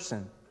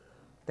person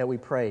that we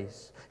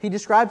praise. He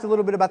describes a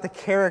little bit about the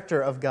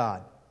character of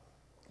God.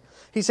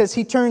 He says,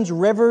 He turns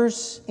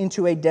rivers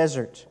into a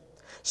desert,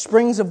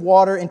 springs of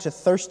water into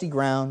thirsty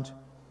ground,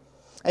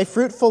 a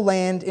fruitful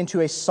land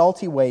into a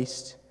salty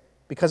waste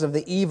because of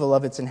the evil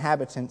of its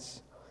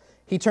inhabitants.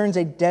 He turns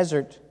a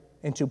desert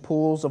into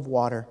pools of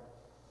water,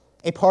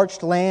 a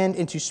parched land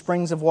into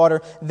springs of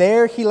water.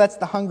 There He lets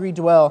the hungry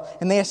dwell,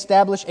 and they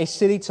establish a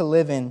city to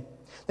live in.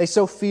 They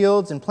sow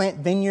fields and plant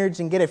vineyards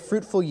and get a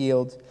fruitful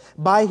yield.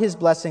 By His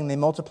blessing they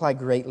multiply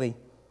greatly.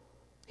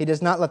 He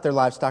does not let their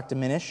livestock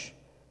diminish.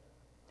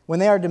 When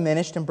they are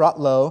diminished and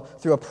brought low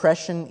through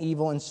oppression,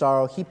 evil, and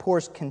sorrow, He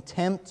pours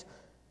contempt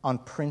on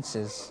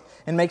princes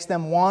and makes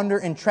them wander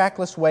in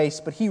trackless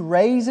wastes, but He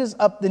raises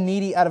up the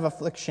needy out of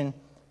affliction,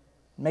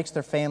 makes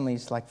their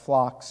families like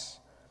flocks.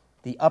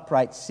 The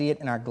upright see it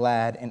and are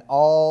glad, and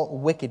all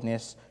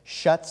wickedness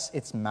shuts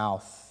its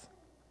mouth.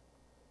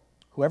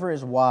 Whoever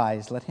is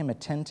wise, let him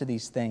attend to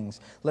these things.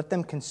 Let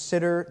them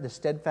consider the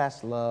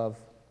steadfast love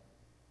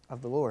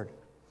of the Lord.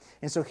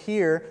 And so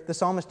here, the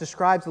psalmist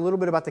describes a little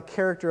bit about the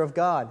character of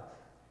God.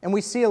 And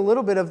we see a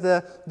little bit of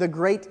the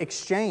great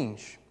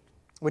exchange,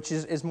 which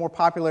is more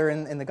popular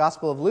in the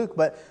Gospel of Luke.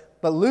 But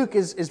Luke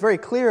is very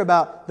clear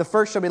about the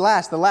first shall be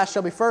last, the last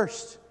shall be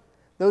first.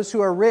 Those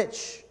who are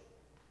rich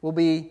will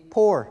be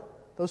poor.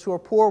 Those who are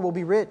poor will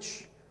be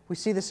rich. We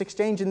see this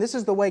exchange, and this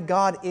is the way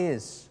God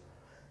is.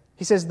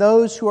 He says,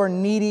 those who are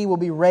needy will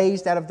be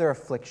raised out of their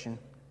affliction.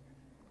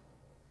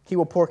 He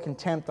will pour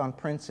contempt on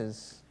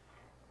princes.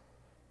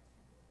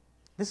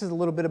 This is a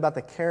little bit about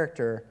the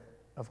character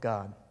of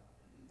God.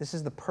 This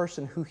is the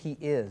person who He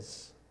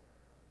is.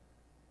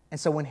 And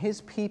so when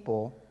His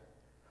people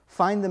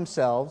find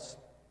themselves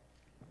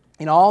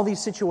in all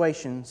these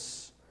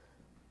situations,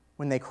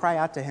 when they cry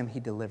out to Him, He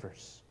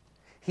delivers.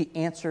 He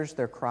answers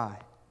their cry.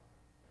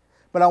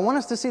 But I want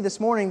us to see this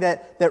morning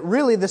that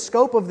really the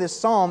scope of this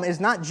psalm is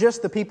not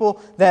just the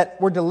people that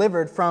were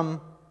delivered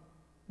from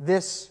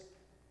this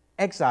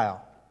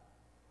exile.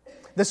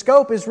 The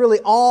scope is really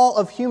all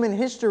of human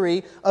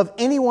history of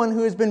anyone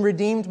who has been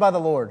redeemed by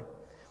the Lord.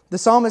 The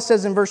psalmist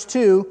says in verse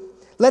 2,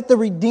 "Let the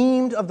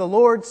redeemed of the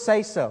Lord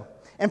say so."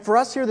 And for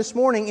us here this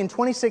morning in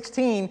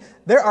 2016,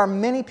 there are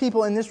many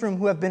people in this room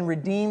who have been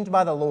redeemed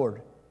by the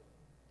Lord.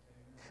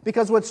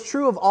 Because what's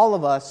true of all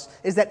of us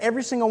is that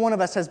every single one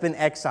of us has been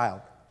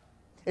exiled.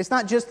 It's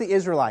not just the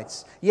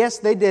Israelites. Yes,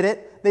 they did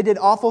it. They did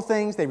awful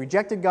things. They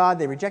rejected God.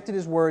 They rejected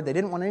His word. They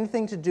didn't want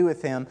anything to do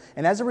with Him.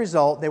 And as a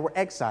result, they were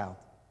exiled.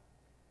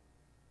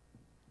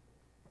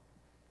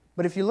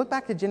 But if you look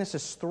back to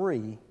Genesis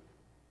 3,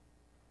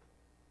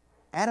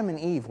 Adam and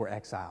Eve were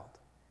exiled.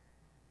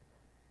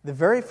 The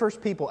very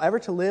first people ever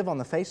to live on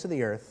the face of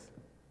the earth,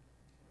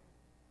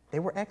 they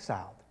were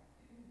exiled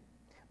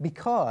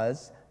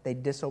because they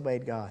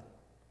disobeyed God.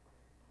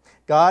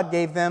 God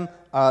gave them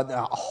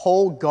a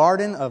whole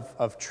garden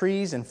of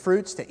trees and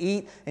fruits to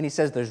eat, and He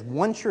says, there's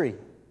one tree.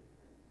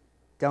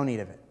 Don't eat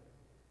of it.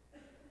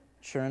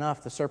 Sure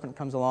enough, the serpent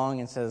comes along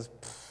and says,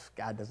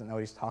 God doesn't know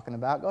what He's talking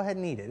about. Go ahead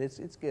and eat it.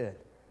 It's good.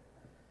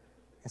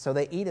 And so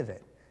they eat of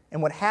it.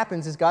 And what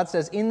happens is God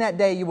says, in that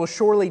day you will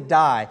surely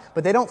die.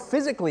 But they don't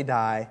physically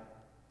die,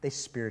 they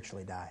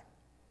spiritually die.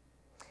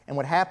 And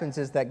what happens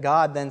is that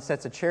God then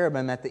sets a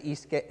cherubim at the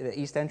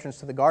east entrance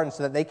to the garden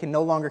so that they can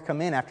no longer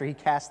come in after He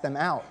casts them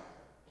out.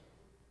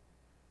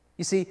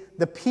 You see,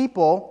 the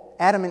people,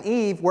 Adam and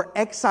Eve, were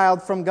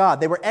exiled from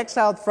God. They were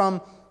exiled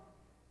from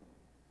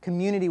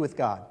community with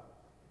God.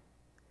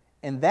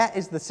 And that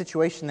is the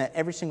situation that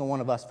every single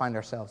one of us find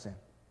ourselves in.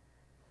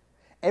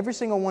 Every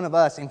single one of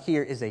us in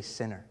here is a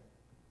sinner.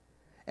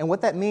 And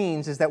what that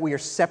means is that we are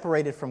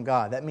separated from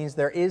God. That means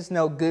there is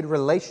no good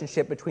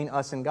relationship between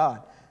us and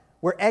God.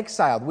 We're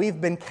exiled. We've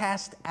been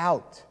cast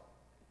out.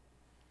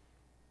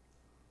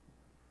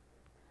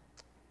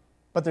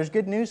 But there's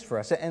good news for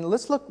us. And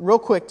let's look real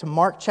quick to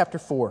Mark chapter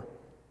 4.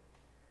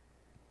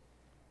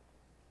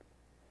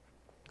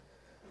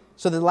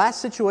 So the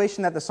last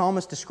situation that the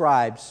psalmist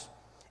describes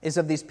is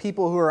of these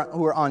people who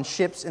are on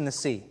ships in the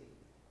sea.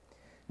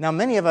 Now,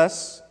 many of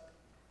us,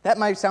 that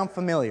might sound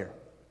familiar.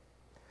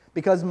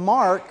 Because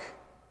Mark,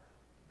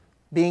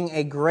 being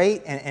a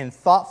great and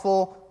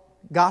thoughtful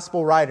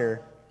gospel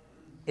writer,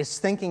 is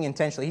thinking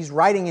intentionally. He's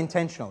writing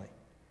intentionally.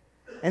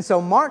 And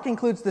so Mark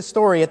includes the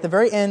story at the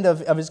very end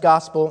of his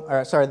gospel,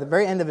 the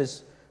very end of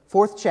his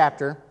 4th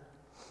chapter.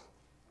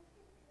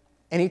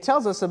 And he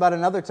tells us about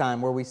another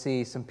time where we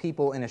see some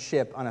people in a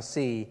ship on a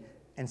sea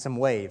and some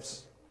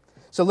waves.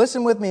 So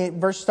listen with me,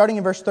 starting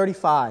in verse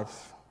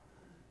 35.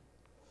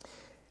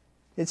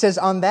 It says,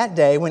 "On that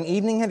day, when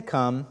evening had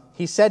come,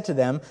 He said to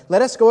them,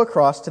 'Let us go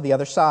across to the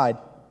other side.'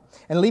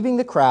 And leaving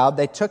the crowd,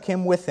 they took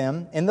Him with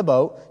them in the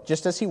boat,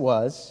 just as He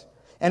was,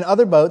 and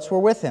other boats were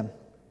with Him.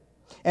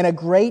 And a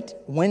great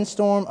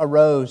windstorm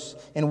arose,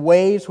 and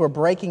waves were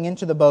breaking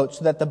into the boat,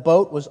 so that the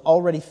boat was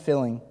already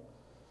filling.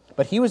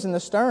 But He was in the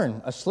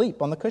stern,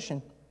 asleep on the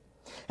cushion.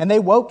 And they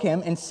woke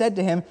Him and said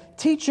to Him,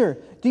 'Teacher,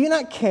 do you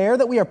not care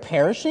that we are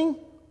perishing?'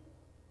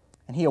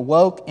 And He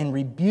awoke and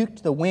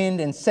rebuked the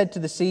wind and said to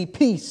the sea,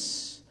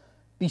 'Peace,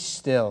 be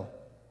still.'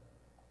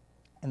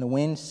 And the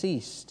wind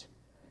ceased,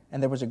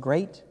 and there was a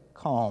great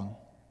calm.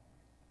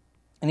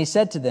 And He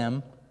said to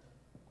them,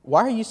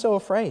 'Why are you so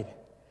afraid?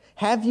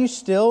 Have you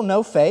still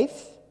no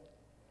faith?'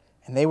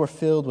 And they were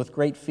filled with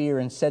great fear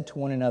and said to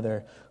one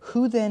another,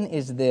 'Who then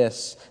is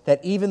this,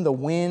 that even the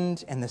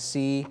wind and the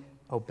sea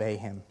obey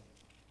Him?'"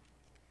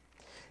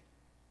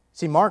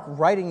 See, Mark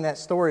writing that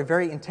story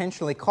very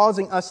intentionally,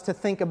 causing us to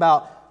think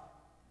about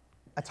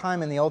a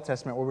time in the Old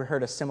Testament where we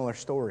heard a similar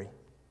story.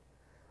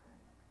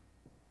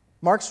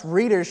 Mark's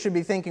readers should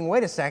be thinking,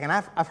 wait a second,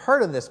 I've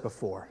heard of this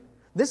before.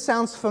 This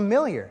sounds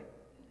familiar.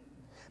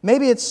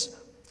 Maybe it's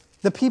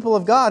the people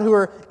of God who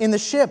are in the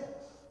ship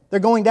They're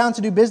going down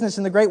to do business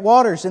in the great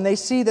waters, and they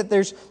see that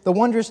there's the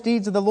wondrous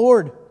deeds of the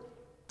Lord.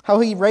 How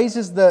He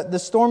raises the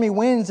stormy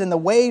winds, and the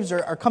waves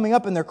are coming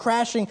up and they're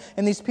crashing,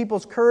 and these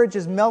people's courage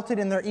is melted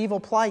in their evil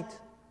plight.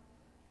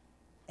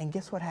 And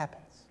guess what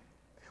happens?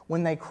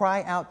 When they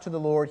cry out to the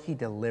Lord, He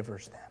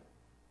delivers them.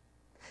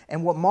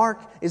 And what Mark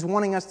is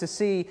wanting us to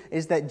see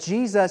is that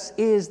Jesus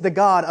is the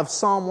God of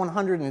Psalm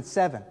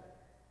 107.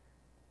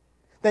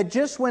 That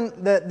just when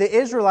the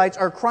Israelites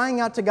are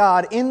crying out to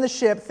God in the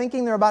ship,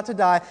 thinking they're about to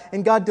die,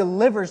 and God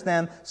delivers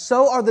them,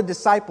 so are the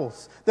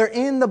disciples. They're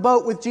in the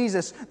boat with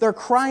Jesus. They're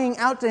crying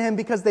out to Him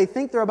because they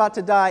think they're about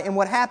to die, and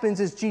what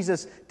happens is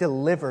Jesus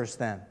delivers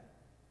them.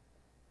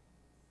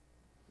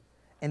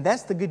 And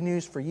that's the good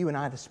news for you and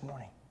I this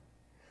morning.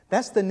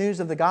 That's the news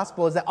of the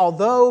gospel, is that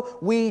although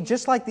we,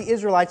 just like the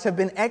Israelites, have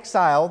been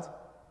exiled,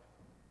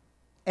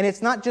 and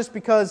it's not just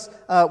because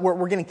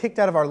we're getting kicked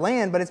out of our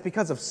land, but it's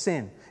because of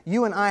sin.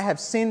 You and I have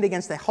sinned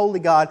against a holy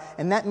God,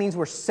 and that means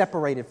we're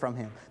separated from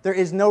Him. There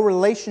is no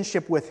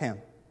relationship with Him.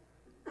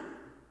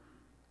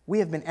 We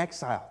have been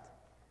exiled.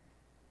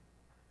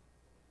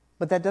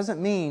 But that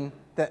doesn't mean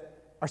that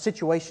our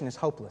situation is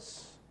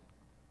hopeless.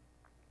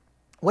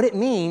 What it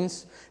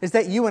means is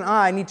that you and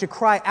I need to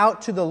cry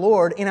out to the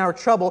Lord in our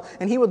trouble,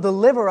 and He will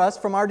deliver us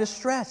from our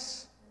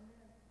distress.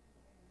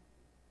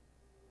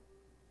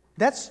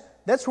 That's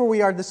where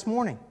we are this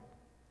morning.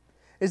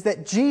 Is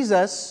that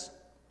Jesus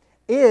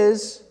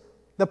is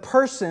the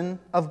person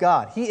of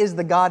God. He is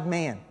the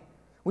God-man.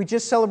 We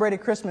just celebrated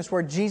Christmas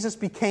where Jesus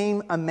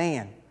became a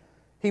man.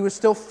 He was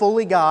still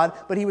fully God,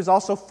 but He was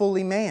also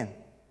fully man.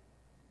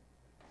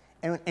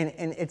 And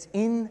it's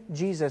in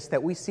Jesus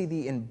that we see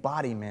the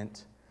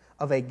embodiment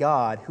of a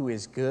God who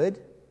is good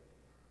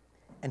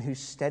and whose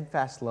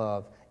steadfast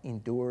love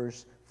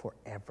endures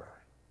forever.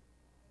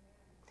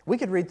 We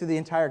could read through the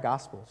entire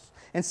Gospels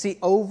and see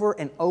over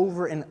and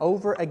over and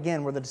over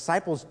again where the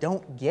disciples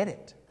don't get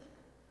it.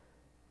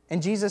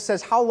 And Jesus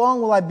says, "How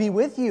long will I be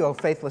with you, O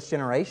faithless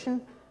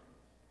generation?"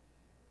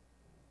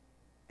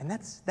 And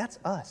that's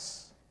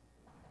us.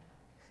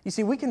 You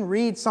see, we can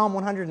read Psalm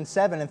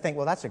 107 and think,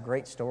 well, that's a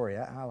great story.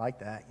 I like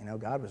that.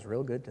 God was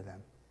real good to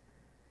them.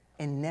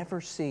 And never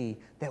see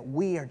that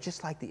we are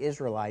just like the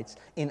Israelites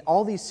in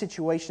all these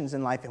situations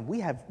in life, and we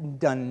have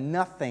done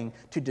nothing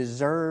to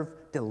deserve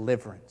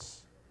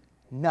deliverance.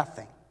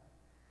 Nothing.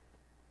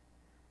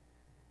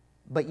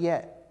 But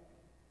yet,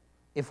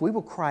 if we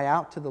will cry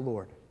out to the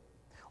Lord,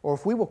 or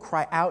if we will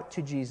cry out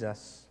to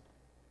Jesus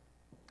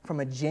from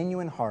a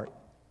genuine heart,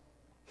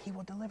 He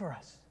will deliver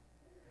us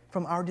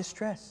from our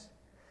distress.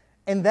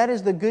 And that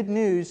is the good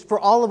news for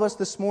all of us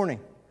this morning.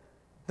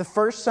 The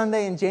first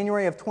Sunday in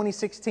January of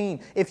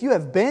 2016. If you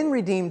have been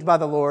redeemed by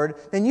the Lord,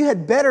 then you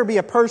had better be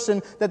a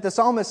person that the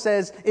psalmist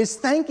says is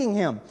thanking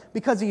Him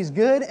because He's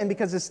good and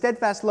because His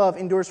steadfast love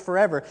endures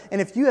forever.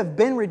 And if you have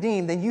been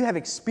redeemed, then you have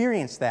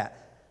experienced that.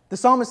 The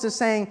psalmist is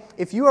saying,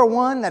 if you are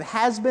one that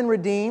has been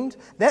redeemed,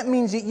 that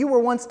means that you were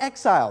once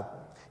exiled.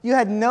 You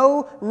had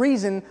no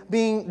reason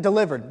being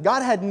delivered.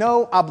 God had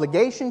no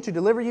obligation to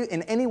deliver you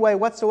in any way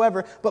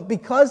whatsoever, but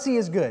because He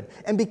is good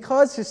and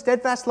because His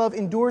steadfast love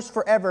endures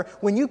forever,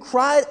 when you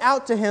cried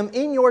out to Him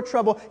in your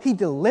trouble, He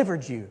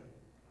delivered you.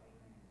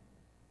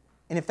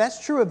 And if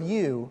that's true of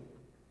you,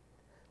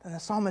 then the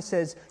psalmist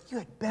says, you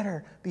had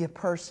better be a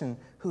person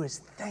who is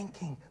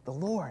thanking the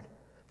Lord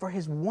for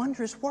His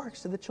wondrous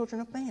works to the children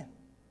of man.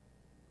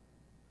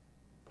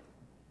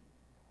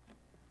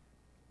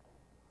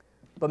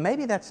 But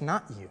maybe that's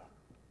not you.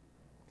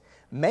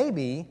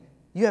 Maybe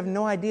you have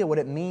no idea what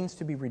it means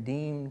to be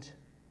redeemed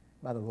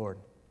by the Lord.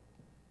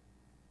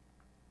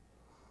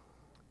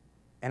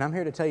 And I'm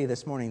here to tell you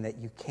this morning that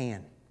you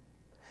can.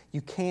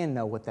 You can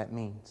know what that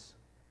means.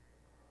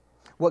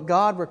 What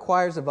God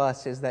requires of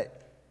us is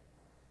that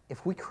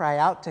if we cry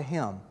out to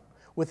Him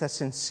with a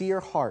sincere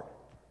heart,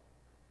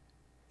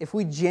 if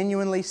we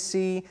genuinely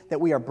see that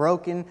we are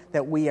broken,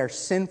 that we are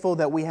sinful,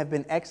 that we have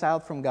been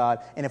exiled from God,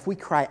 and if we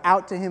cry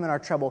out to Him in our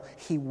trouble,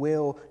 He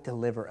will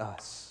deliver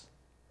us.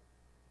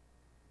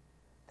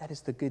 That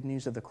is the good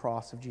news of the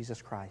cross of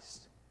Jesus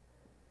Christ.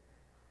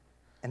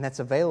 And that's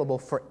available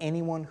for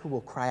anyone who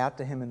will cry out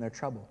to Him in their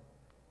trouble.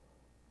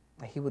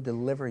 That He will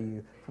deliver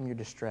you from your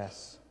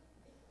distress.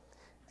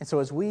 And so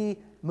as we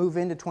move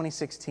into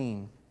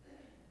 2016,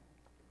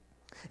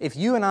 if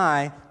you and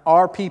I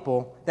are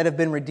people that have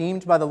been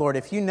redeemed by the Lord,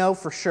 if you know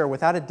for sure,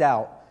 without a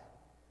doubt,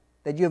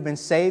 that you have been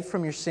saved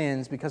from your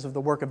sins because of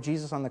the work of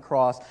Jesus on the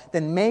cross,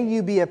 then may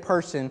you be a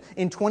person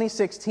in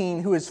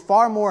 2016 who is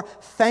far more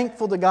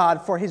thankful to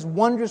God for His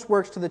wondrous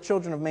works to the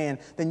children of man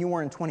than you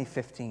were in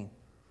 2015.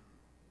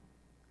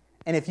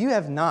 And if you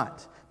have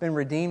not been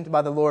redeemed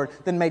by the Lord,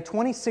 then may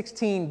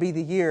 2016 be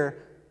the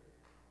year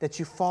that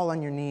you fall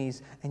on your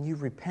knees and you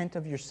repent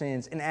of your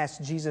sins and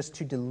ask Jesus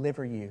to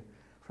deliver you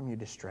from your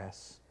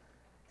distress.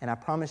 And I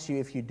promise you,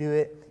 if you do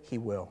it, He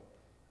will.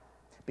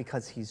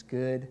 Because He's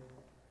good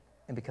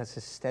and because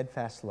His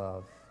steadfast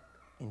love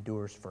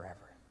endures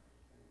forever.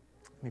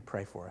 Let me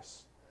pray for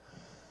us.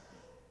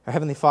 Our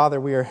Heavenly Father,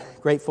 we are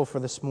grateful for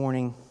this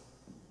morning.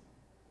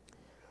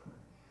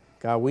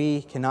 God,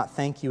 we cannot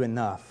thank you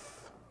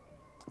enough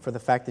for the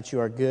fact that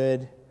you are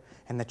good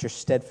and that your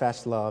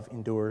steadfast love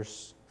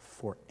endures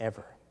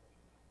forever.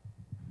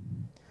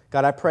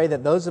 God, I pray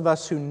that those of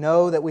us who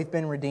know that we've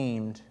been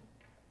redeemed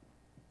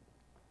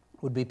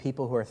would be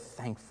people who are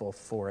thankful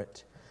for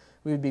it.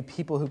 We would be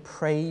people who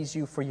praise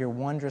you for your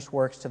wondrous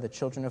works to the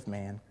children of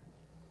man.